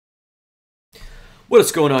What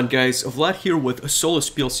is going on, guys? Vlad here with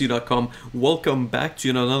SolusPLC.com. Welcome back to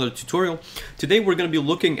another tutorial. Today we're going to be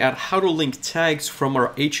looking at how to link tags from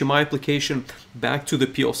our HMI application back to the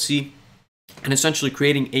PLC and essentially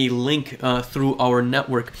creating a link through our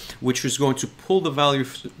network, which is going to pull the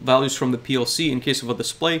values from the PLC in case of a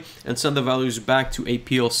display and send the values back to a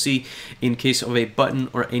PLC in case of a button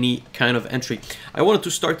or any kind of entry. I wanted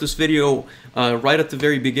to start this video right at the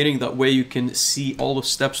very beginning, that way you can see all the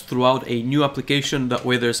steps throughout a new application. That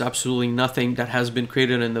way there's absolutely nothing that has been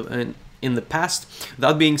created in the past.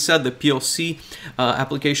 That being said, the PLC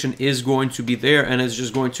application is going to be there and it's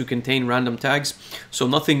just going to contain random tags, so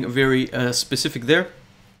nothing very specific there.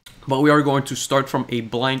 But we are going to start from a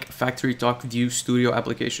blank FactoryTalk View Studio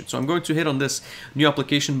application. So I'm going to hit on this new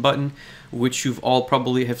application button, which you've all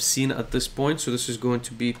probably have seen at this point. So this is going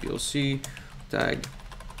to be PLC tag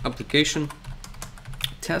application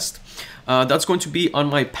test. That's going to be on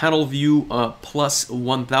my PanelView Plus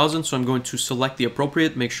 1000, so I'm going to select the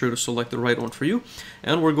appropriate, make sure to select the right one for you,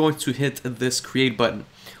 and we're going to hit this create button.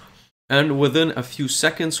 And within a few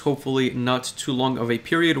seconds, hopefully not too long of a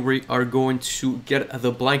period, we are going to get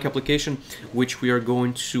the blank application, which we are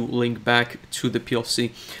going to link back to the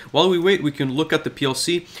PLC. While we wait, we can look at the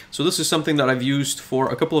PLC. So this is something that I've used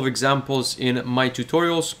for a couple of examples in my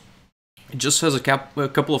tutorials. It just has a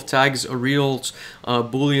couple of tags, reals,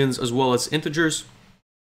 booleans, as well as integers.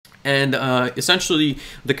 And essentially,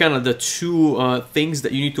 the two things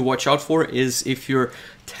that you need to watch out for is if your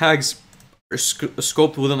tags are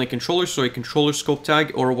scoped within a controller, so a controller scope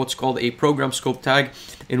tag, or what's called a program scope tag,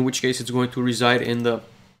 in which case it's going to reside in the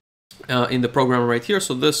program right here.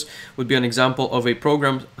 So this would be an example of a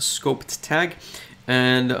program scoped tag.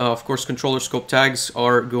 And of course, controller scope tags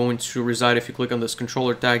are going to reside if you click on this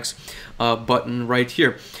controller tags button right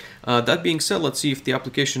here. That being said, let's see if the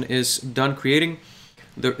application is done creating.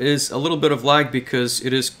 There is a little bit of lag because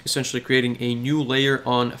it is essentially creating a new layer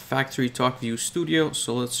on FactoryTalk View Studio.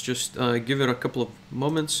 So let's just give it a couple of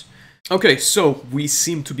moments. Okay, so we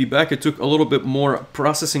seem to be back. It took a little bit more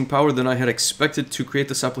processing power than I had expected to create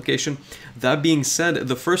this application. That being said,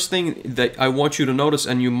 the first thing that I want you to notice,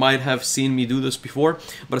 and you might have seen me do this before,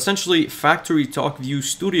 but essentially FactoryTalk View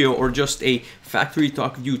Studio, or just a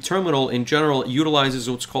FactoryTalk View Terminal in general, utilizes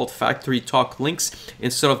what's called FactoryTalk links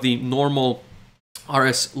instead of the normal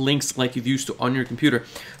RSLogix like you've used to on your computer.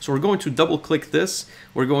 So we're going to double click this.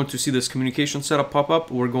 We're going to see this communication setup pop up.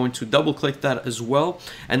 We're going to double click that as well.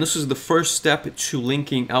 And this is the first step to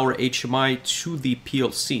linking our HMI to the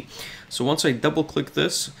PLC. So once I double click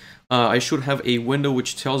this, I should have a window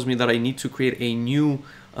which tells me that I need to create a new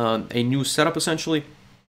setup essentially.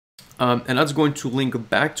 And that's going to link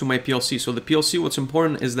back to my PLC. So the PLC, what's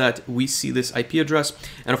important is that we see this IP address.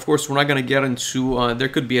 And of course, we're not going to get into, there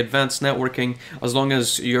could be advanced networking, as long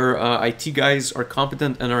as your IT guys are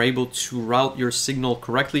competent and are able to route your signal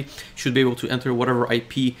correctly, you should be able to enter whatever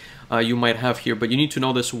IP you might have here. But you need to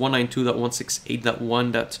know this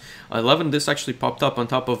 192.168.1.11. This actually popped up on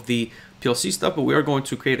top of the PLC stuff, but we are going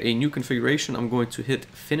to create a new configuration. I'm going to hit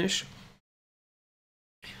finish.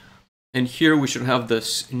 And here we should have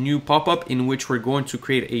this new pop-up in which we're going to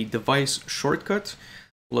create a device shortcut.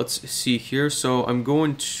 Let's see here. So I'm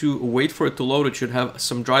going to wait for it to load. It should have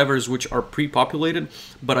some drivers which are pre-populated,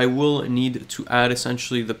 but I will need to add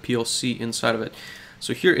essentially the PLC inside of it.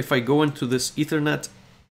 So here, if I go into this Ethernet,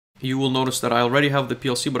 you will notice that I already have the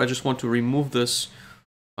PLC, but I just want to remove this.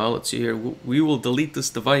 Let's see here. We will delete this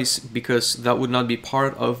device because that would not be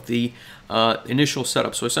part of the initial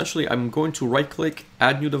setup. So essentially, I'm going to right-click,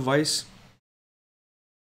 add new device,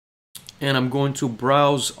 and I'm going to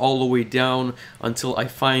browse all the way down until I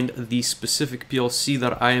find the specific PLC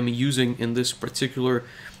that I am using in this particular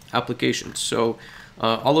application. So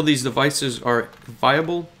all of these devices are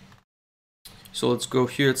viable. So let's go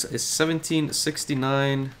here. It's a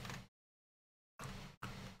 1769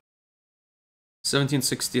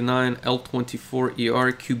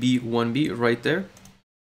 L24ER QB1B right there.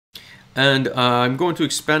 And I'm going to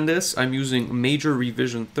expand this. I'm using major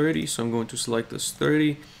revision 30, so I'm going to select this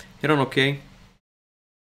 30, hit on OK.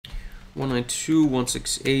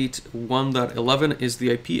 192.168.1.11 is the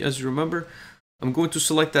IP, as you remember. I'm going to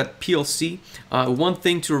select that PLC. One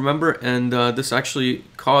thing to remember, and this actually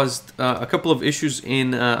caused a couple of issues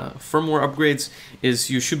in firmware upgrades, is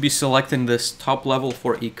you should be selecting this top level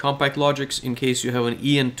for a CompactLogix in case you have an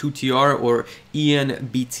EN2TR or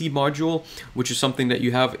EN-BT module, which is something that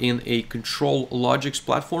you have in a ControlLogix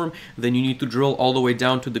platform. Then you need to drill all the way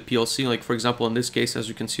down to the PLC. Like for example, in this case, as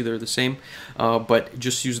you can see, they're the same, but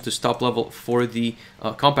just use this top level for the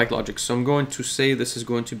CompactLogix. So I'm going to say this is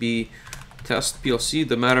going to be test PLC.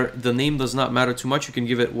 The name does not matter too much. You can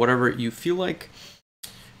give it whatever you feel like.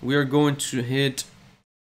 we are going to hit,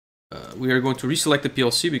 we are going to reselect the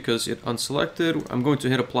PLC because it unselected. I'm going to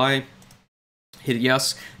hit apply, hit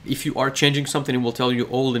yes. If you are changing something, it will tell you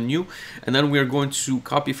old and new. And then we are going to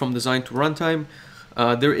copy from design to runtime.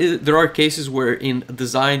 There are cases where in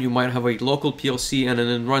design you might have a local PLC and then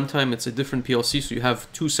in runtime it's a different PLC, so you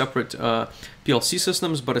have two separate PLC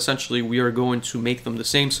systems, but essentially we are going to make them the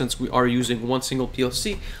same since we are using one single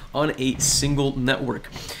PLC on a single network.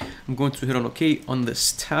 I'm going to hit on OK on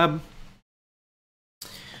this tab.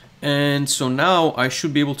 And so now I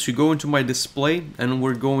should be able to go into my display, and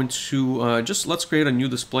we're going to let's create a new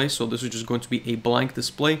display. So this is just going to be a blank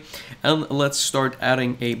display, and let's start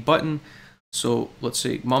adding a button. So let's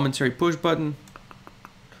say momentary push button.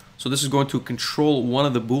 So this is going to control one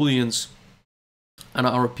of the booleans on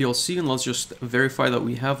our PLC, and let's just verify that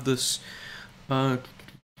we have this. So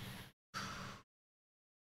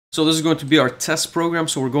this is going to be our test program.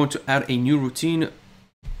 So we're going to add a new routine.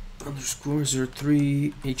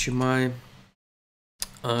 _03 HMI.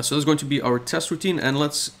 So this is going to be our test routine, and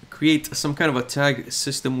let's create some kind of a tag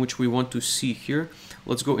system which we want to see here.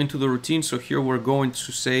 Let's go into the routine. So here we're going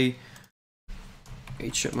to say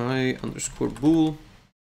HMI _bool,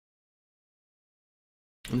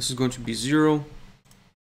 and this is going to be 0,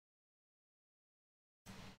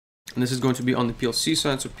 and this is going to be on the PLC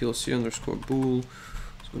side. So PLC _bool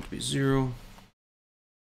is going to be 0.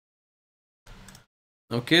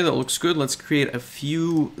 Okay, that looks good. Let's create a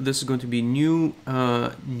few. This is going to be new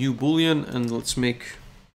boolean, and let's make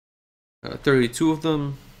 32 of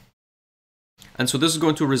them. And so this is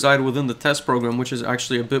going to reside within the test program, which is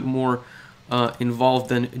actually a bit more involved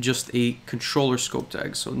than just a controller scope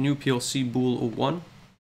tag. So new PLC bool 01,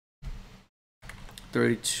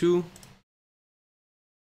 32.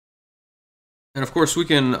 And of course we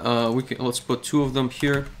can let's put 2 of them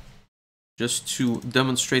here, just to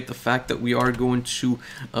demonstrate the fact that we are going to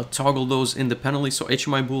toggle those independently. So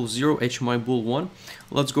HMI bool 0, HMI bool 1.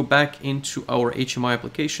 Let's go back into our HMI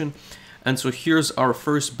application. And so here's our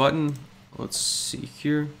first button. Let's see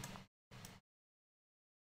here.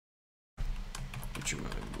 HMI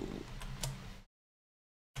bool.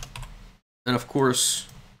 And of course,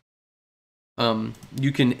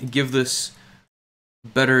 you can give this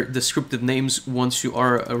better descriptive names once you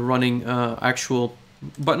are running actual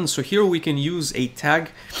buttons. So here we can use a tag,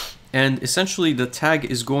 and essentially the tag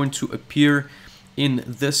is going to appear in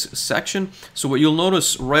this section. So what you'll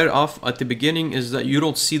notice right off at the beginning is that you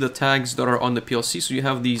don't see the tags that are on the PLC. So you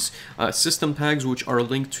have these system tags which are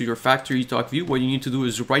linked to your FactoryTalk view. What you need to do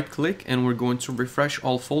is right click, and we're going to refresh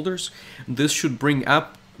all folders. This should bring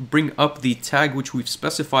up the tag which we've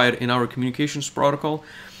specified in our communications protocol,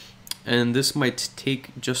 and this might take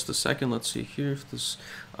just a second. Let's see here if this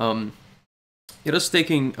it is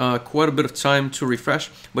taking quite a bit of time to refresh,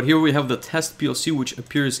 but here we have the test PLC which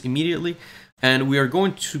appears immediately, and we are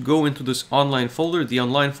going to go into this online folder. The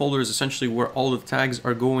online folder is essentially where all the tags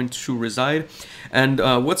are going to reside. And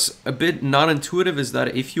what's a bit not intuitive is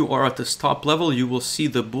that if you are at this top level, you will see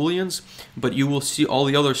the booleans, but you will see all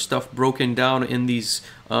the other stuff broken down in these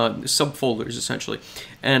subfolders essentially.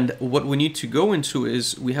 And what we need to go into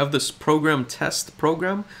is we have this program test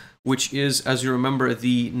program, which is, as you remember,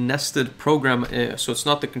 the nested program. So it's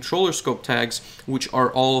not the controller scope tags, which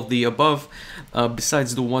are all of the above,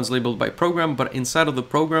 besides the ones labeled by program. But inside of the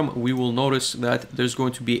program, we will notice that there's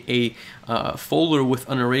going to be a folder with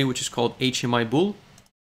an array, which is called HMI bool.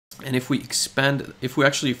 And if we expand, if we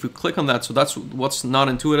click on that, so that's what's not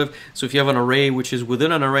intuitive. So if you have an array which is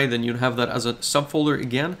within an array, then you'd have that as a subfolder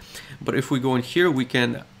again. But if we go in here, we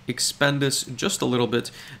can expand this just a little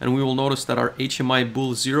bit, and we will notice that our HMI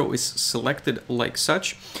bool 0 is selected like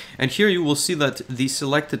such. And here you will see that the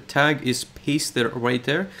selected tag is pasted right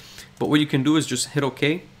there. But what you can do is just hit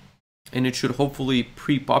OK, and it should hopefully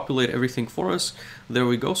pre-populate everything for us. There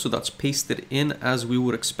we go. So that's pasted in as we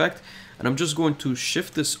would expect. And I'm just going to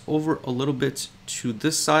shift this over a little bit to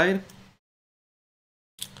this side.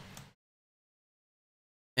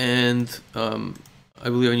 And I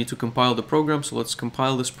believe I need to compile the program. So let's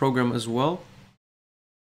compile this program as well.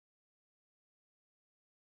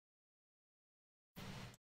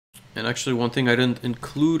 And actually one thing I didn't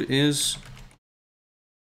include is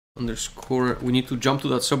underscore. We need to jump to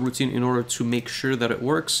that subroutine in order to make sure that it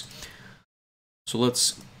works. So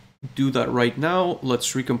let's do that right now.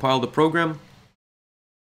 Let's recompile the program.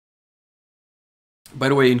 By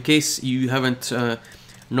the way, in case you haven't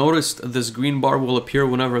noticed, this green bar will appear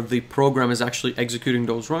whenever the program is actually executing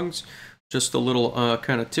those rungs. Just a little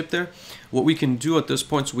kind of tip there. What we can do at this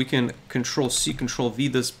point is we can Control-C, Control-V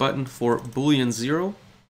this button for Boolean 0.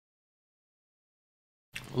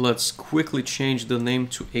 Let's quickly change the name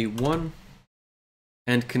to A1.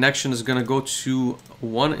 and connection is going to go to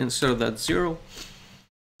 1 instead of that 0.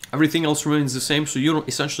 Everything else remains the same, so you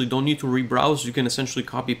essentially don't need to rebrowse. You can essentially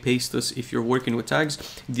copy paste this if you're working with tags.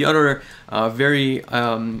 The other very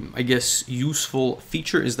I guess useful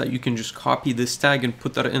feature is that you can just copy this tag and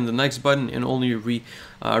put that in the next button and only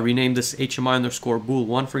rename this HMI underscore bool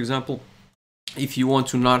 1, for example, if you want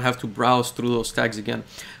to not have to browse through those tags again.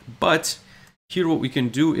 But here what we can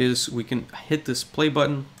do is we can hit this play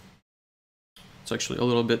button. It's actually a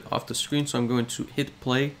little bit off the screen, so I'm going to hit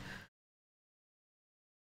play.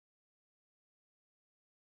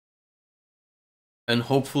 And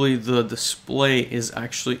hopefully the display is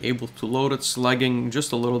actually able to load. It's lagging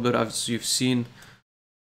just a little bit, as you've seen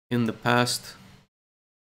in the past.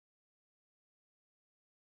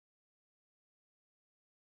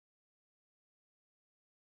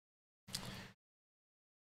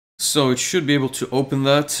 So it should be able to open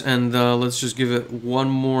that, and let's just give it one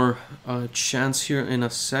more chance here in a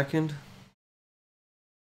second.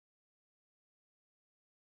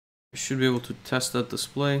 I should be able to test that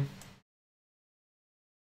display.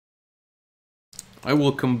 I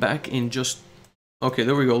will come back in just... Okay,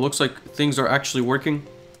 there we go. Looks like things are actually working.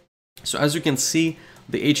 So as you can see,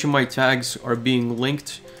 the HMI tags are being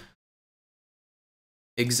linked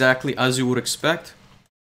exactly as you would expect.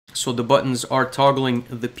 So the buttons are toggling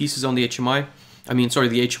the pieces on the HMI. The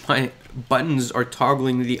HMI buttons are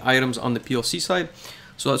toggling the items on the PLC side.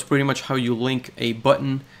 So that's pretty much how you link a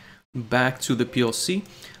button back to the PLC.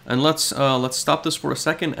 And let's stop this for a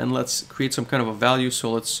second and let's create some kind of a value.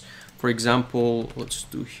 So let's, for example, let's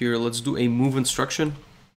do a move instruction.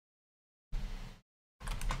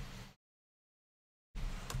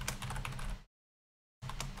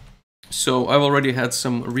 So I've already had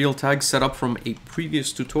some real tags set up from a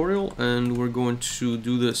previous tutorial, and we're going to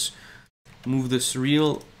do this, move this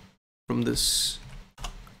real from this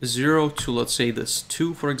 0 to, let's say, this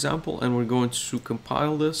 2, for example, and we're going to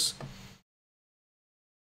compile this.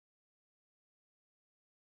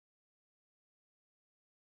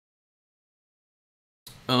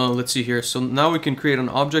 Let's see here. So now we can create an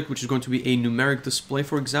object which is going to be a numeric display,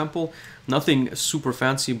 for example. Nothing super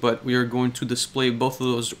fancy, but we are going to display both of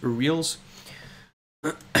those reals.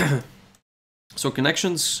 So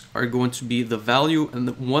connections are going to be the value,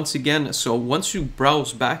 and once again, so once you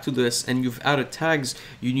browse back to this and you've added tags,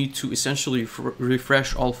 you need to essentially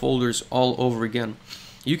refresh all folders all over again.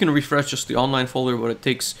 You can refresh just the online folder, but it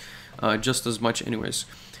takes just as much anyways.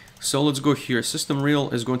 So let's go here. System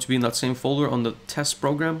real is going to be in that same folder on the test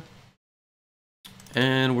program,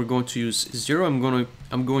 and we're going to use 0.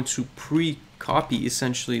 I'm going to pre-copy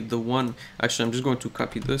essentially the one. Actually, I'm just going to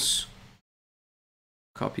copy this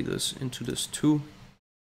into this 2.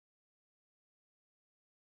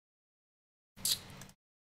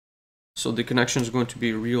 So the connection is going to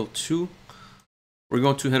be real 2. We're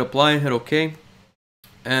going to hit apply, hit OK,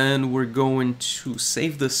 and we're going to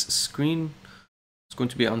save this screen. It's going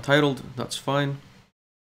to be untitled, that's fine.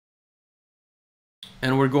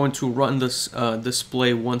 And we're going to run this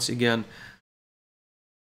display once again.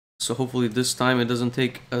 So hopefully this time it doesn't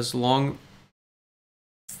take as long.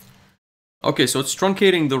 Okay, so it's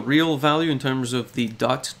truncating the real value in terms of the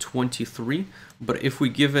 .23, but if we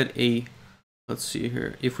give it a, let's see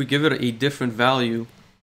here, if we give it a different value,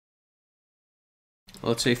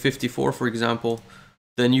 let's say 54 for example,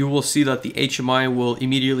 then you will see that the HMI will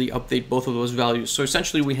immediately update both of those values. So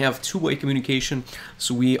essentially we have two-way communication.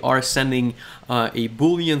 So we are sending a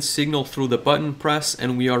Boolean signal through the button press,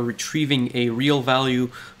 and we are retrieving a real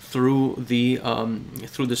value through the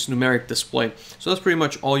through this numeric display. So that's pretty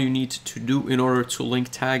much all you need to do in order to link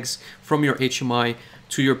tags from your HMI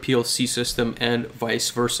to your PLC system and vice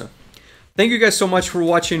versa. Thank you guys so much for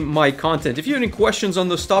watching my content. If you have any questions on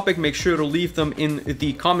this topic, make sure to leave them in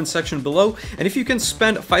the comment section below. And if you can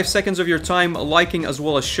spend 5 seconds of your time liking as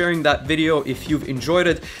well as sharing that video if you've enjoyed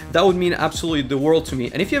it, that would mean absolutely the world to me.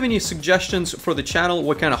 And if you have any suggestions for the channel,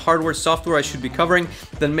 what kind of hardware, software I should be covering,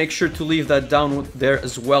 then make sure to leave that down there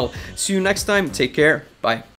as well. See you next time. Take care. Bye.